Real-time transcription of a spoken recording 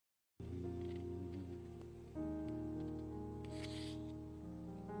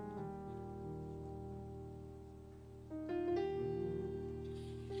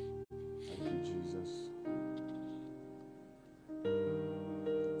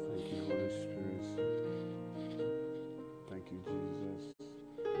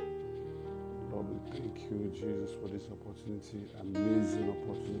you, Jesus, for this opportunity, amazing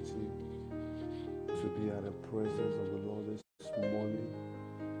opportunity to be at the presence of the Lord this morning.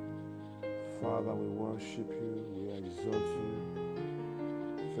 Father, we worship you, we exalt you.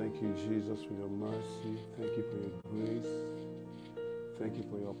 Thank you, Jesus, for your mercy. Thank you for your grace. Thank you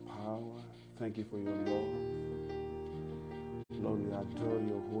for your power. Thank you for your love. Lord, we adore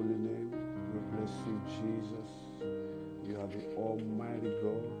your holy name. We bless you, Jesus. You are the Almighty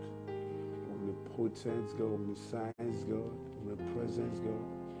God, omnipotent God, omniscience God, omnipresence God.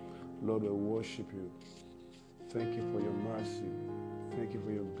 Lord, we worship you. Thank you for your mercy. Thank you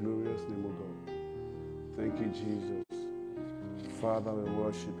for your glorious name, O God. Thank you, Jesus. Father, we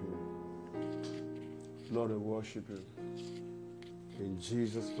worship you. Lord, we worship you. In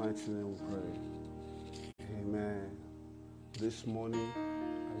Jesus' mighty name we pray. Amen. This morning,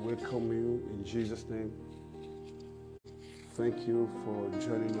 I welcome you in Jesus' name. Thank you for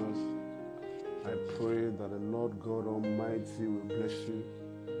joining us. I pray that the Lord God Almighty will bless you.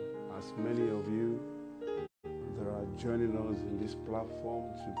 As many of you that are joining us in this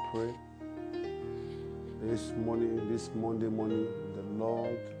platform to pray, this morning, this Monday morning, the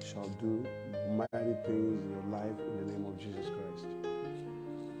Lord shall do mighty things in your life in the name of Jesus Christ.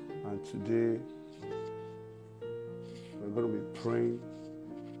 And today, we're going to be praying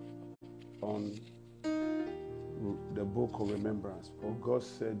on the Book of Remembrance. For God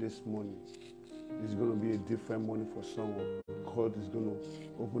said this morning, it's going to be a different morning for someone. God is going to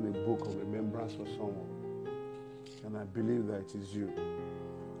open a book of remembrance for someone. And I believe that it is you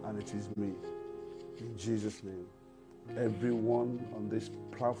and it is me. In Jesus' name. Everyone on this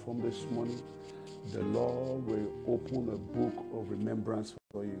platform this morning, the Lord will open a book of remembrance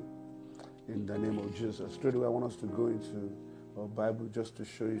for you. In the name of Jesus. Straight away, I want us to go into our Bible just to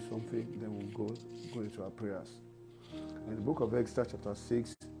show you something. Then we'll go into our prayers. In the book of Exodus chapter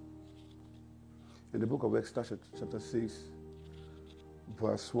 6, in the book of Exodus chapter 6,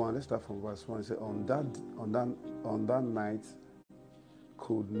 verse 1, let's start from verse 1. It says, on that night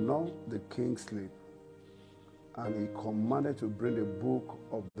could not the king sleep, and he commanded to bring the book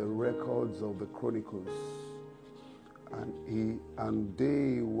of the records of the chronicles, and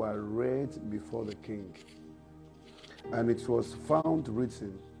they were read before the king. And it was found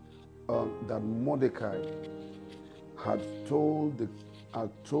written that Mordecai had told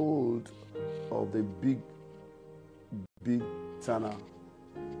of the big Tana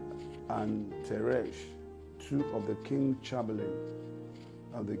and Teresh, two of the king's chamberlain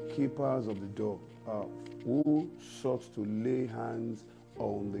and the keepers of the door, who sought to lay hands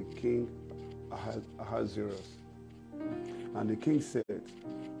on the king Ahasuerus. And the king said,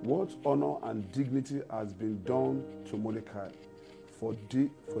 what honor and dignity has been done to Mordecai for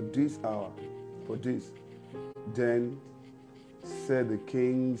this hour, for this? Then said the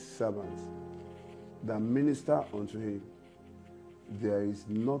king's servants that minister unto him, there is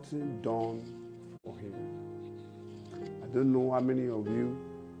nothing done for him. I don't know how many of you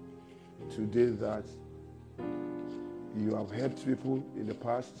today that you have helped people in the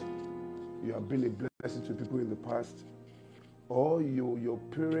past, you have been a blessing to people in the past, or your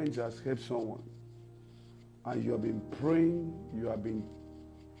parents has helped someone, and you have been praying,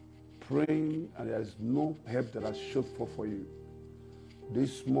 and there is no help that has showed forth for you.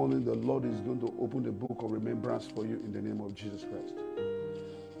 This morning, the Lord is going to open the book of remembrance for you in the name of Jesus Christ.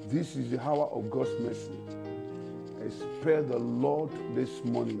 This is the hour of God's mercy. Expect the Lord this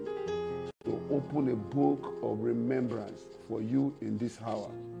morning to open a book of remembrance for you in this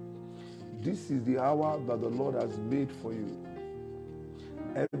hour. This is the hour that the Lord has made for you.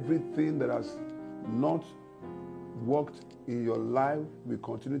 Everything that has not worked in your life will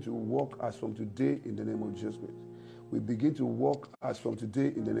continue to work as from today in the name of Jesus Christ. We begin to walk as from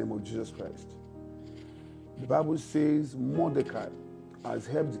today in the name of Jesus Christ. The Bible says Mordecai has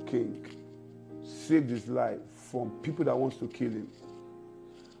helped the king save his life from people that wants to kill him.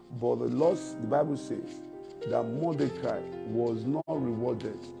 But the Bible says that Mordecai was not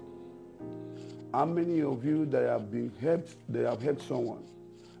rewarded. How many of you that have been helped, that have helped someone,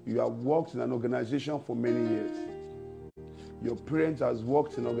 you have worked in an organization for many years. Your parents has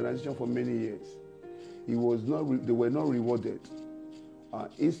worked in an organization for many years. They were not rewarded.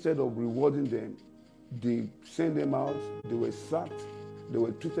 Instead of rewarding them, they sent them out, they were sacked, they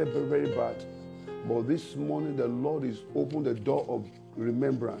were treated very, very bad. But this morning, the Lord is opened the door of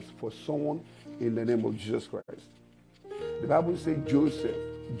remembrance for someone in the name of Jesus Christ. The Bible says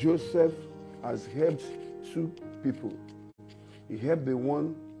Joseph has helped two people. He helped the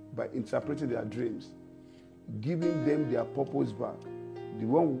one by interpreting their dreams, giving them their purpose back. The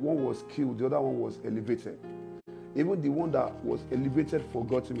one was killed, the other one was elevated. Even the one that was elevated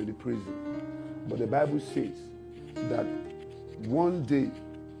forgot him in the prison. But the Bible says that one day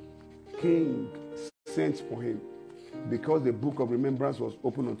King sent for him because the book of remembrance was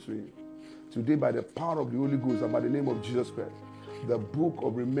open unto him. Today, by the power of the Holy Ghost and by the name of Jesus Christ, the book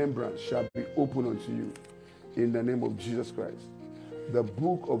of remembrance shall be open unto you in the name of Jesus Christ. The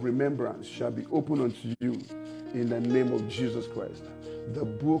book of remembrance shall be open unto you in the name of Jesus Christ. The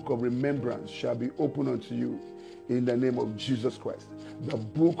book of remembrance shall be open unto you in the name of Jesus Christ. The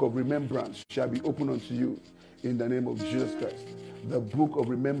book of remembrance shall be open unto you in the name of Jesus Christ. The book of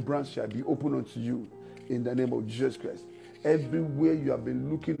remembrance shall be open unto you in the name of Jesus Christ. Everywhere you have been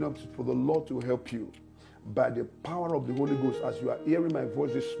looking up for the Lord to help you, by the power of the Holy Ghost, as you are hearing my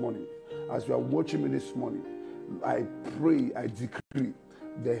voice this morning, as you are watching me this morning, I pray, I decree,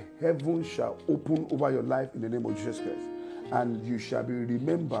 the heavens shall open over your life in the name of Jesus Christ, and you shall be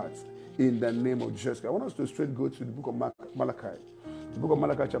remembered in the name of Jesus Christ. I want us to straight go to the book of Malachi. The book of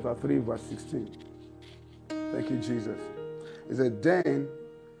Malachi chapter 3 verse 16. Thank you, Jesus. It said,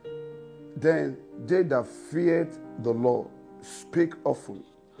 Then they that feared the Lord spake often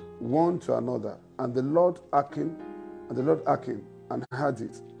one to another, and the Lord hearkened, and heard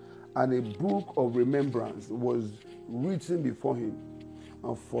it. And a book of remembrance was written before him,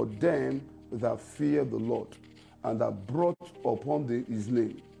 and for them that fear the Lord, and that brought upon his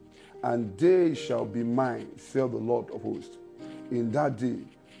name. And they shall be mine, saith the Lord of hosts, in that day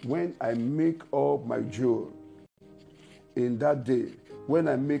when I make up my jewel. In that day when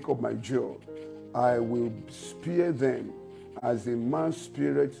I make up my jewel, I will spare them as a man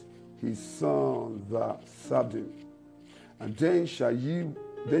spareth his son that served him. And then shall ye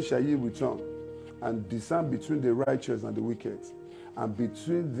return and discern between the righteous and the wicked, and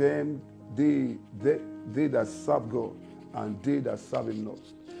between them they that serve God and they that serve him not.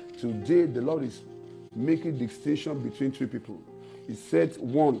 Today the Lord is making distinction between two people. He said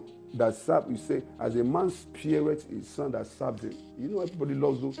one that served, he said, as a man spareth his son that served him. You know, everybody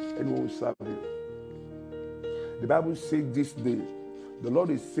loves anyone who serves him. The Bible says this day, the Lord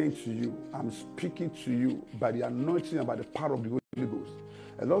is saying to you, I'm speaking to you by the anointing and by the power of the Holy Ghost.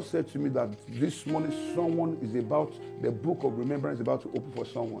 The Lord said to me that this morning someone is about, the book of remembrance is about to open for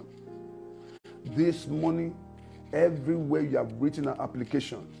someone. This morning, everywhere you have written an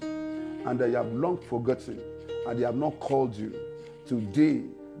application and that you have long forgotten and they have not called you, today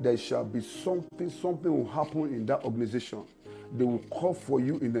there shall be something will happen in that organization. They will call for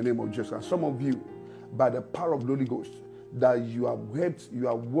you in the name of Jesus. And some of you, by the power of the Holy Ghost, that you have helped, you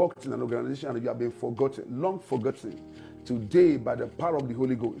have worked in an organization and you have been forgotten, long forgotten. Today, by the power of the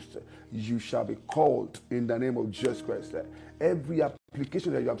Holy Ghost, you shall be called in the name of Jesus Christ. Every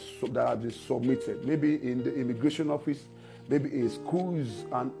application that has been submitted, maybe in the immigration office, maybe in schools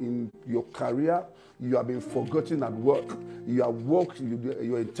and in your career, you have been forgotten at work. You have worked,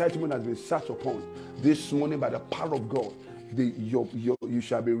 your entitlement has been sat upon. This morning, by the power of God, you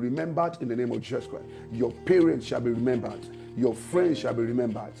shall be remembered in the name of Jesus Christ. Your parents shall be remembered. Your friends shall be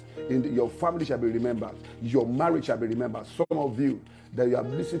remembered. Your family shall be remembered. Your marriage shall be remembered. Some of you that you have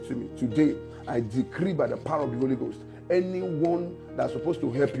listened to me today, I decree by the power of the Holy Ghost, anyone that's supposed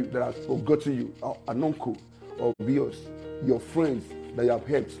to help you, that has forgotten you, an uncle or yours, your friends that you have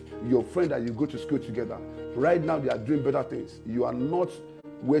helped, your friend that you go to school together, right now they are doing better things. You are not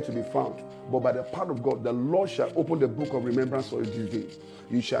where to be found. But by the power of God, the Lord shall open the book of remembrance for you this day.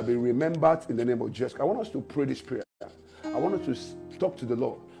 You shall be remembered in the name of Jesus. I want us to pray this prayer. I want us to talk to the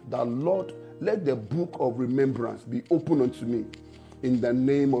Lord. That Lord, let the book of remembrance be open unto me in the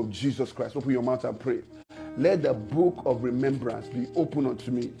name of Jesus Christ. Open your mouth and pray. Let the book of remembrance be open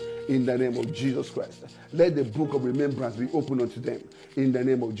unto me in the name of Jesus Christ. Let the book of remembrance be open unto them in the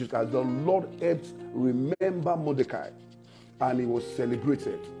name of Jesus Christ. The Lord helped remember Mordecai, and he was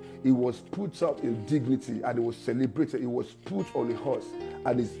celebrated. He was put out in dignity and he was celebrated. He was put on a horse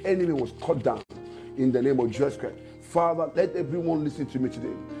and his enemy was cut down in the name of Jesus Christ. Father, let everyone listen to me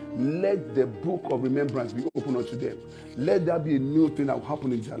today. Let the book of remembrance be open unto them. Let there be a new thing that will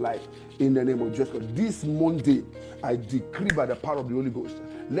happen in their life in the name of Jesus Christ. This Monday, I decree by the power of the Holy Ghost,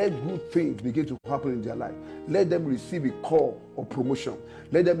 let good things begin to happen in their life. Let them receive a call of promotion.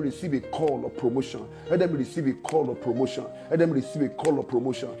 Let them receive a call of promotion. Let them receive a call of promotion. Let them receive a call of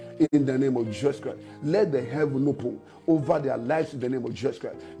promotion in the name of Jesus Christ. Let the heaven open over their lives in the name of Jesus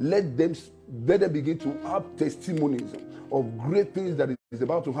Christ. Let them begin to have testimonies of great things that is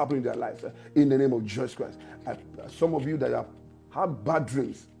about to happen in their lives in the name of Jesus Christ. Some of you that have had bad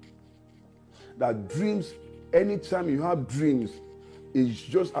dreams, that dreams, anytime you have dreams, it's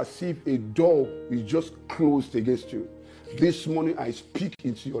just as if a door is just closed against you. This morning I speak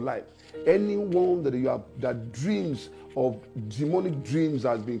into your life. Anyone that you have that dreams of demonic dreams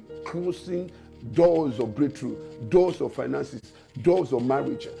has been closing doors of breakthrough, doors of finances, doors of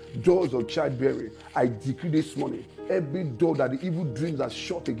marriage, doors of childbearing. I decree this morning, every door that the evil dreams are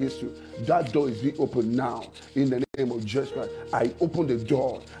shut against you, that door is being opened now in the name of Jesus Christ. I open the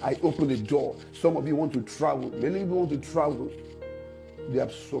door. I open the door. Some of you want to travel. Many people want to travel. They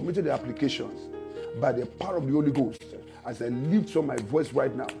have submitted their applications by the power of the Holy Ghost. As I lift up my voice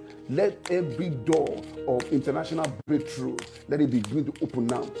right now, let every door of international breakthrough, let it begin to open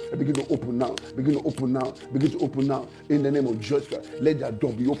now. Let it begin to open now. Begin to open now. Begin to open now. In the name of Jesus Christ, let that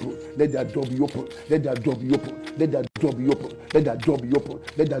door be open. Let that door be open. Let that door be open. Let that door be open. Let that door be open.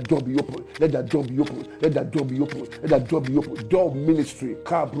 Let that door be open. Let that door be open. Let that door be open. Let that door be open. Door of ministry.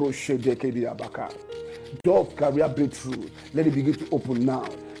 Kabro Shedekedi Abaka. Door of career breakthrough, let it begin to open now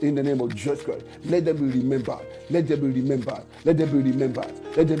in the name of Jesus Christ. Let them be remembered. Let them be remembered. Let them be remembered.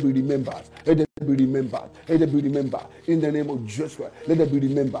 Let them be remembered. Let them be remembered. Let them be remembered in the name of Jesus Christ. Let them be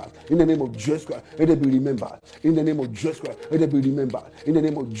remembered in the name of Jesus Christ. Let them be remembered in the name of Jesus Christ. Let them be remembered in the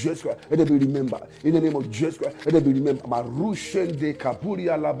name of Jesus Christ. Let them be remembered in the name of Jesus Christ. Let them be remembered. Marushende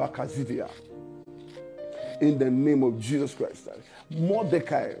Kapuria Labakazidia. In the name of Jesus Christ.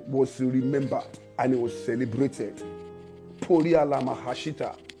 Mordecai was remembered and he was celebrated. Poria Lama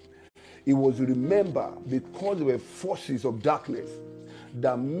Hashita. It was remembered because there were forces of darkness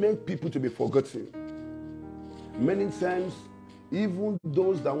that made people to be forgotten. Many times, even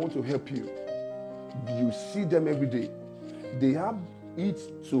those that want to help you, you see them every day. They have it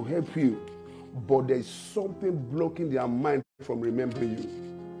to help you, but there's something blocking their mind from remembering you.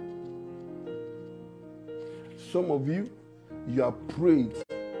 Some of you, you have prayed.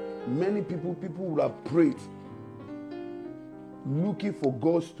 Many people will have prayed, looking for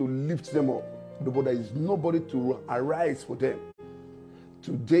God to lift them up, but there is nobody to arise for them.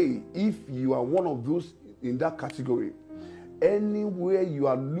 Today, if you are one of those in that category, anywhere you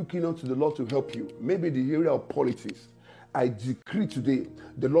are looking unto the Lord to help you, maybe the area of politics, I decree today,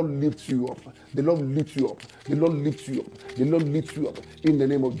 the Lord lifts you up. The Lord lifts you up. The Lord lifts you up. The Lord lifts you up. In the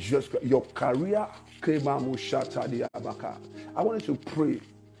name of Jesus Christ. Your career, I want you to pray.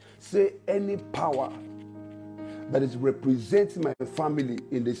 Say, any power that is representing my family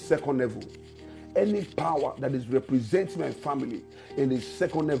in the second level, any power that is representing my family in the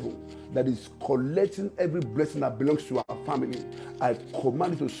second level, that is collecting every blessing that belongs to our family, I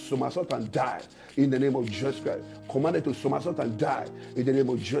command it to somersault and die in the name of Jesus Christ. Command it to somersault and die in the name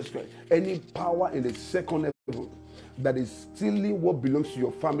of Jesus Christ. Any power in the second level that is stealing what belongs to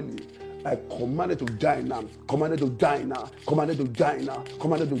your family, I command it to die now. Command it to die now. Command it to die now.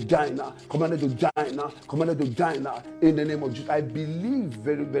 Command it to die now. Command it to die now. Command it to die now. In the name of Jesus. I believe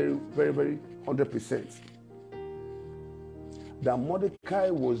very, very, very, very 100% that Mordecai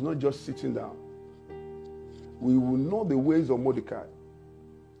was not just sitting down. We will know the ways of Mordecai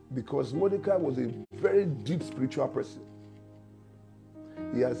because Mordecai was a very deep spiritual person.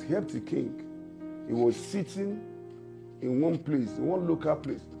 He has helped the king. He was sitting in one place, in one local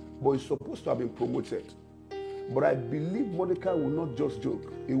place, but he's supposed to have been promoted. But I believe Mordecai will not just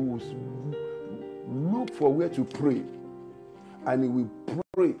joke. He will look for where to pray. And he will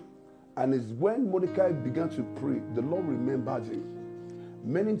pray. And it's when Mordecai began to pray, the Lord remembered him.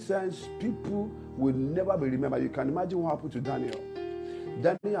 Many times, people will never be remembered. You can imagine what happened to Daniel.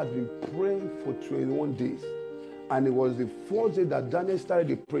 Daniel has been praying for 21 days. And it was the fourth day that Daniel started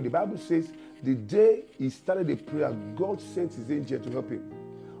the prayer. The Bible says the day he started the prayer, God sent his angel to help him.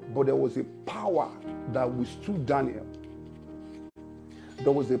 But there was a power that withstood Daniel.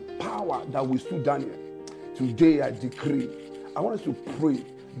 There was a power that withstood Daniel. Today I decree, I want us to pray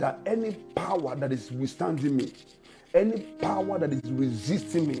that any power that is withstanding me, any power that is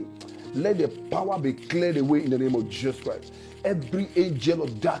resisting me, let the power be cleared away in the name of Jesus Christ. Every angel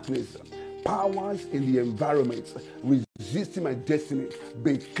of darkness, powers in the environment resisting my destiny,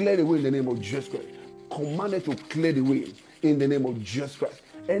 be cleared away in the name of Jesus Christ. Commanded to clear the way in the name of Jesus Christ.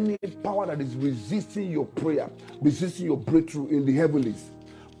 Any power that is resisting your prayer, resisting your breakthrough in the heavens,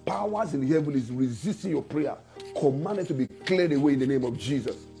 powers in the heavens resisting your prayer, commanded to be cleared away in the name of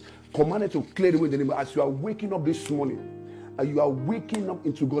Jesus. Commanded to clear away in the name of, as you are waking up this morning, and you are waking up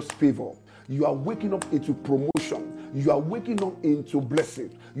into God's favor, you are waking up into promotion, you are waking up into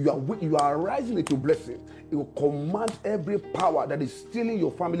blessing, you are rising into blessing. It will command every power that is stealing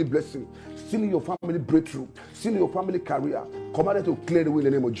your family blessing, stealing your family breakthrough, stealing your family career, commanded to clear away in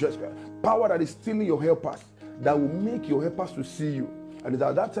the name of Jesus. Power that is stealing your helpers, that will make your helpers to see you. And it's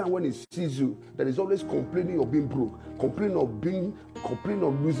at that time when he sees you, that is always complaining of being broke, complaining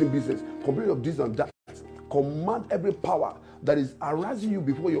of losing business, complaining of this and that. Command every power that is arousing you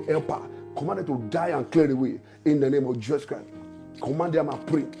before your helper, command it to die and clear away in the name of Jesus Christ. command them, I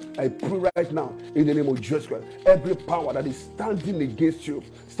pray. I pray right now in the name of Jesus Christ. Every power that is standing against you,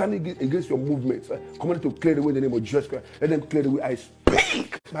 standing against your movements, command them to clear the way in the name of Jesus Christ. Let them clear the way. I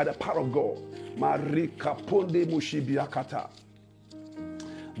speak by the power of God. Marika ponde mushibiakata.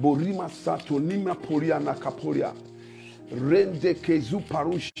 Borima sato nima poria na kaporia. Rende kezu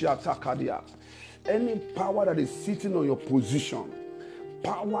parusha takadia. Any power that is sitting on your position,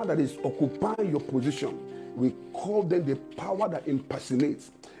 power that is occupying your position, we call them the power that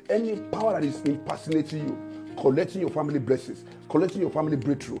impersonates. Any power that is impersonating you, collecting your family blessings, collecting your family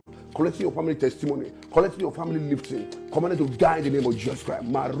breakthrough, collecting your family testimony, collecting your family lifting, commanded to die in the name of Jesus Christ.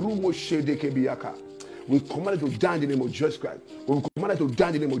 Marumo shede kebiaka. We command it to die in the name of Jesus Christ. We command it to die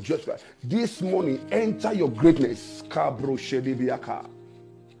in the name of Jesus Christ. This morning, enter your greatness. Kabro shede biaka.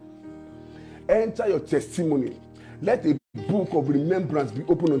 Enter your testimony. Let a book of remembrance be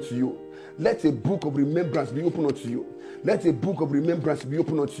opened unto you. Let a book of remembrance be opened unto you. Let a book of remembrance be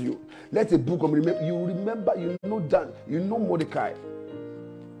opened unto you. Let a book of remembrance. You remember, you know Dan, you know Mordecai.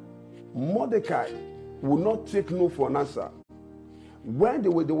 Mordecai will not take no for an answer. When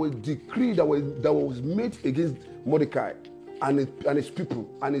there was decree that was made against Mordecai and his people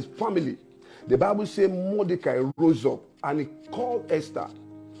and his family, the Bible says Mordecai rose up and he called Esther.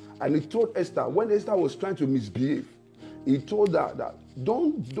 And he told Esther, when Esther was trying to misbehave, he told her that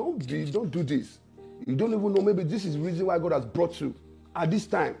don't do this. You don't even know, maybe this is the reason why God has brought you at this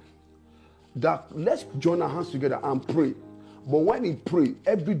time. That let's join our hands together and pray. But when he prayed,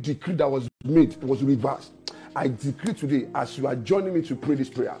 every decree that was made was reversed. I decree today, as you are joining me to pray this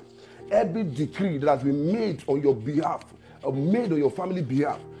prayer, every decree that has been made on your behalf, made on your family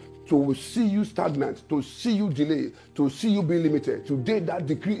behalf, to see you stagnant, to see you delay, to see you being limited. Today, that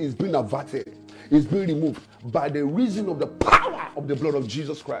decree is being averted, is being removed by the reason of the power of the blood of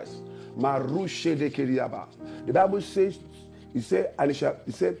Jesus Christ. The Bible says, it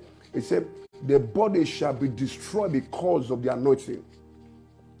said, the body shall be destroyed because of the anointing.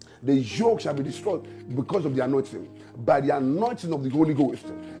 The yoke shall be destroyed because of the anointing. By the anointing of the Holy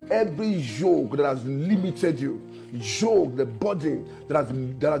Ghost, every yoke that has limited you, yoke, the burden that has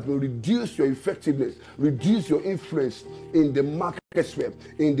been reduced your effectiveness, reduce your influence in the market sphere,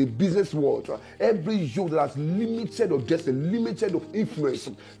 in the business world, every yoke that has limited your destiny, limited of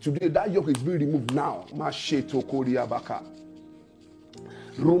influence, today that yoke is being removed now. Masheto Koriabaka.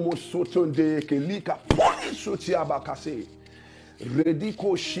 Romo Sotonde Kelika Sotiabakase.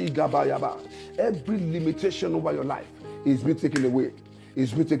 Rediko Shigabayaba. Every limitation over your life is being taken away.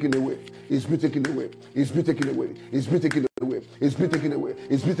 It's been taken away. It's been taken away. It's been taken away. It's been taken away. It's been taken away.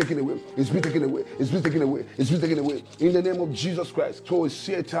 It's been taken away. It's been taken away. It's been taken away. It's been taken away. In the name of Jesus Christ. There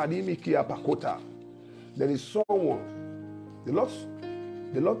is someone. The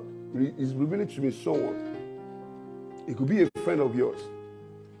Lord is revealing to me someone. It could be a friend of yours.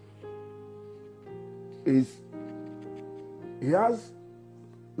 He has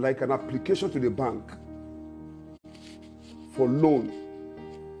like an application to the bank for loan,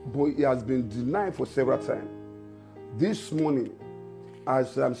 but he has been denied for several times. This morning,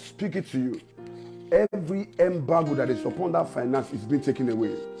 as I'm speaking to you, every embargo that is upon that finance is being taken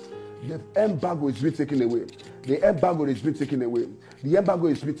away. The embargo is being taken away. The embargo is being taken away. The embargo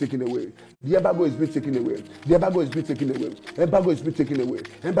is being taken away. The embargo is being taken away. The embargo is being taken away. Embargo is being taken away.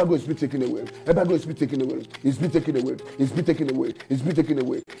 Embargo is being taken away. Embargo is being taken away. It's been taken away. It's been taken away. It's been taken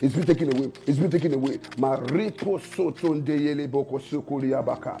away. It's been taken away. It's been taken away. Maripo sotonde yele boko sokori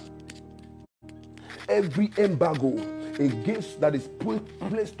abaka. Every embargo against that is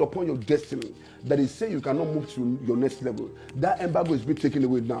placed upon your destiny, that is saying you cannot move to your next level, that embargo is being taken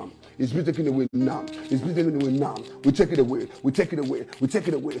away now. It's been taken away now. It's been taken away now. We take it away. We take it away. We take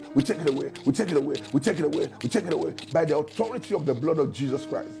it away. We take it away. We take it away. We take it away. We take it away by the authority of the blood of Jesus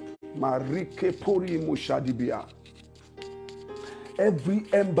Christ. Marike pori mushadibia. Every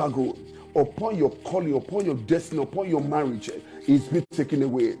embargo upon your calling, upon your destiny, upon your marriage is being taken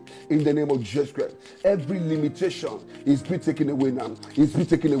away in the name of Jesus Christ. Every limitation is being taken away now. It's been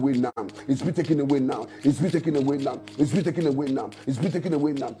taken away now. It's been taken away now. It's been taken away now. It's been taken away now. It's been taken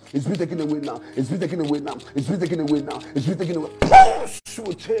away now. It's been taken away now. It's been taken away now. It's been taken away now. It's been taken away.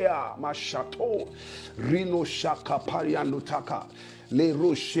 Shutea mashato rino shaka pariano taka. Le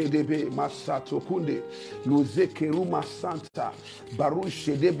roche debe masato kunde luzeke ruma santa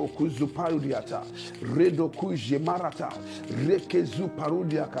barushe debo kuzu parudiata redo kuje marata rekezu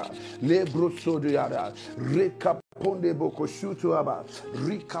parudiaka le broso diada rekaponde bokoshuto aba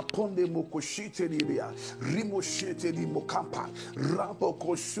rikaponde mokoshite libia rimoshete di mokampa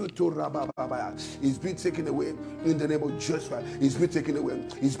rabokoshuto rabababa. It's been taken away in the name of Jesus Christ. It's been taken away.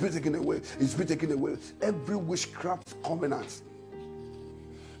 It's been taken away. It's been taken away. Every witchcraft covenant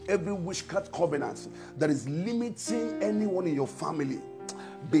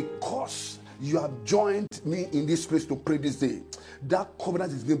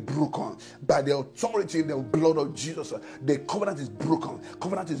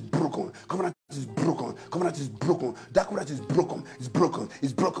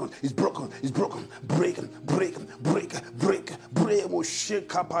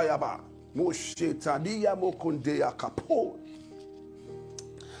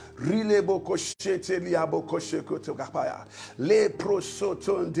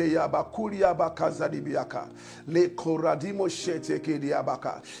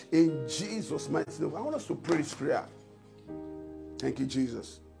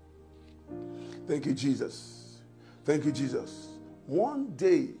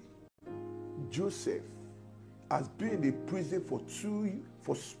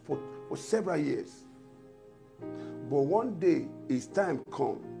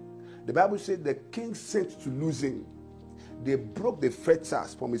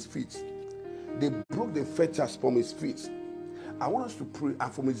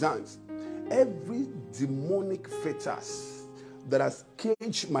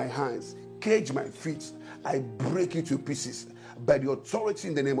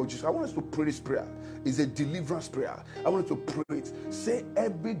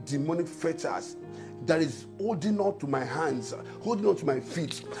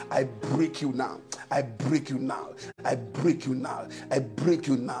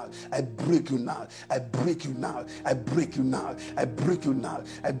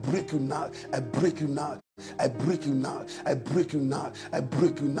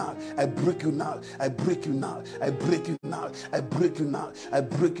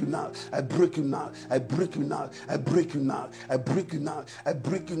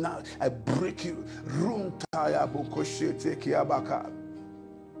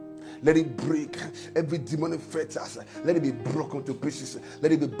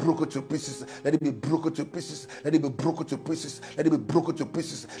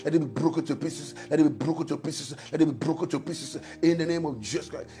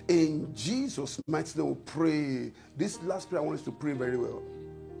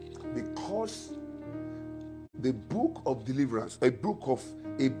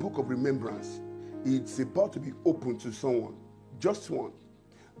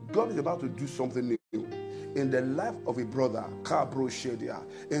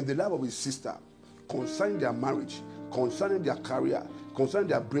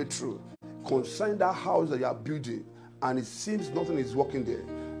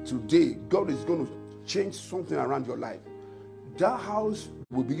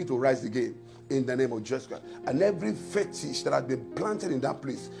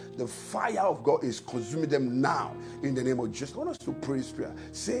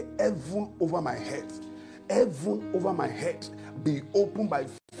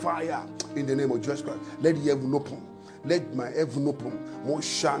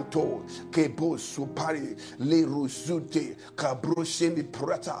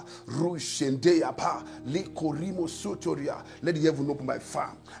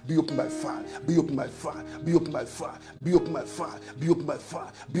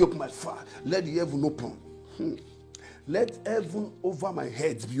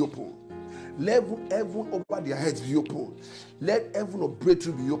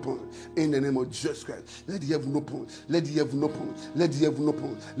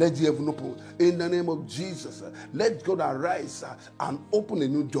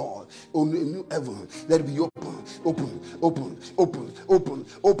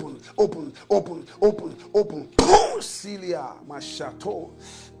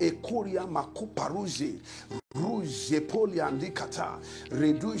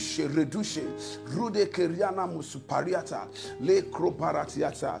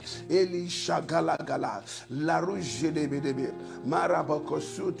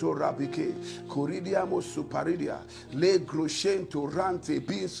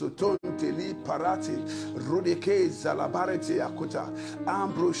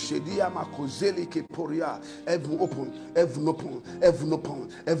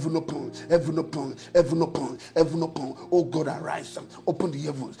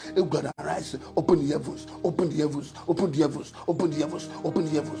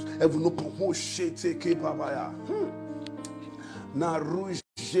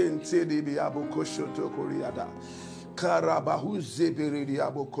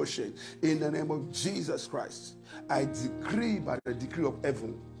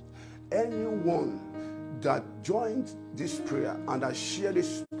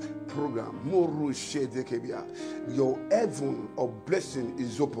program. Your heaven of blessing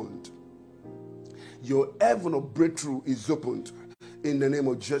is opened. Your heaven of breakthrough is opened in the name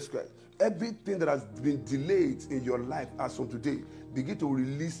of Jesus Christ. Everything that has been delayed in your life as from today, begin to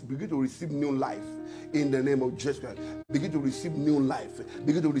receive new life in the name of Jesus Christ. Begin to receive new life.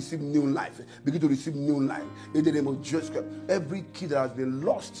 Begin to receive new life. Begin to receive new life in the name of Jesus Christ. Every key that has been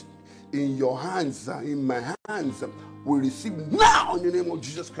lost in your hands, in my hands, we receive now in the name of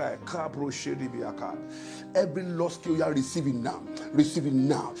Jesus Christ. Every lost key, you are receiving now. Receiving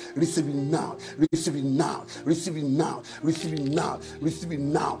now. Receiving now. Receiving now. Receiving now. Receiving now. Receiving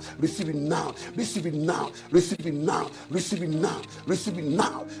now. Receiving now. Receiving now. Receiving now. Receiving now. Receiving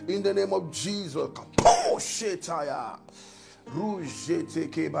now. In the name of Jesus. Oh, shetaya. Rujete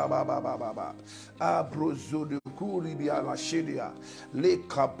ke baba baba baba abrozo de kuri bi ala shedia le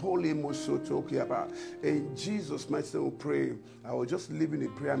kapole mosoto kiaba. In Jesus' mighty name we pray. I was just leaving a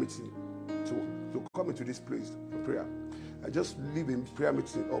prayer meeting to come into this place for prayer. I just leave a prayer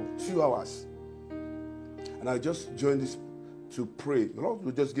meeting of 2 hours, and I just joined this to pray. The Lord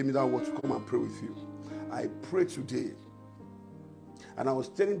will just give me that word to come and pray with you. I pray today, and I was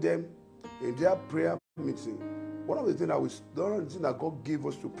telling them in their prayer meeting, one of the things that God gave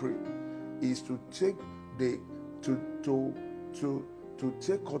us to pray is to take to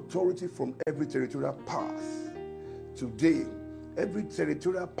take authority from every territorial power. Today, every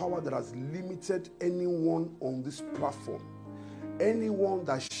territorial power that has limited anyone on this platform, anyone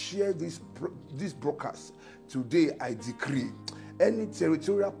that shares this broadcast, today I decree, any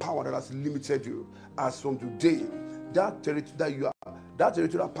territorial power that has limited you, as from today, that territorial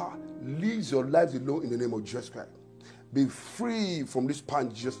power leaves your lives alone in the name of Jesus Christ. Be free from this power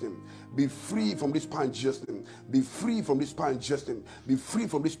in Jesus' name. Be free from this power in Jesus' name. Be free from this power in Jesus' name. Be free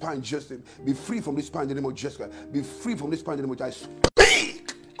from this power in Jesus' name. Be free from this power in the name of Jesus Christ. Be free from this power in the name of Jesus.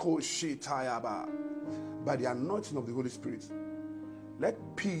 Speak! By the anointing of the Holy Spirit, let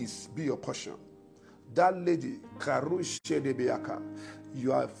peace be your portion. That lady,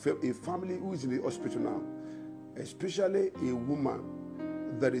 you are a family who is in the hospital now, especially a woman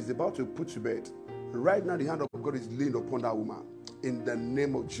that is about to put to bed. Right now, the hand of God is laid upon that woman. In the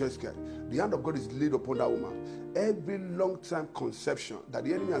name of Jesus Christ, the hand of God is laid upon that woman. Every long-time conception that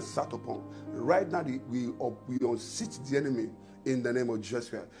the enemy has sat upon, right now we unseat the enemy in the name of Jesus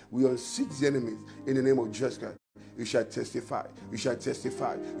Christ. We unseat the enemies in the name of Jesus Christ. You shall testify. You shall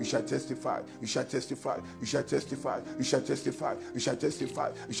testify. You shall testify. You shall testify. You shall testify. You shall testify. You shall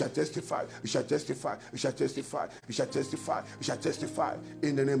testify. You shall testify. You shall testify. You shall testify. You shall testify. You shall testify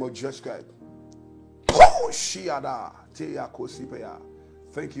in the name of Jesus Christ.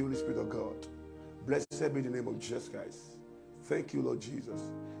 Thank you, Holy Spirit of God. Blessed be the name of Jesus Christ. Thank you, Lord Jesus.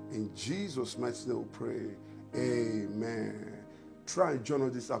 In Jesus' mighty name we pray. Amen. Try and join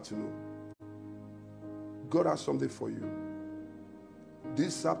us this afternoon. God has something for you.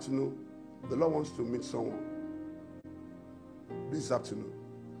 This afternoon, the Lord wants to meet someone. This afternoon,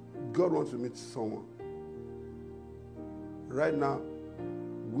 God wants to meet someone. Right now,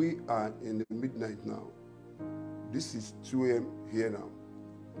 we are in the midnight now. This is 2 a.m. here now.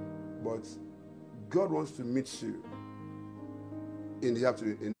 But God wants to meet you in the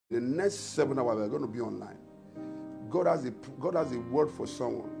afternoon. In the next 7 hours, we're going to be online. God has a word for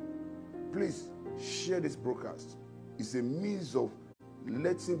someone. Please share this broadcast. It's a means of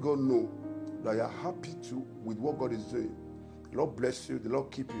letting God know that you're happy with what God is doing. The Lord bless you. The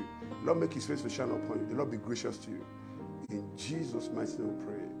Lord keep you. The Lord make his face to shine upon you. The Lord be gracious to you. In Jesus' mighty name we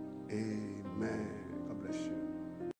pray. Amen.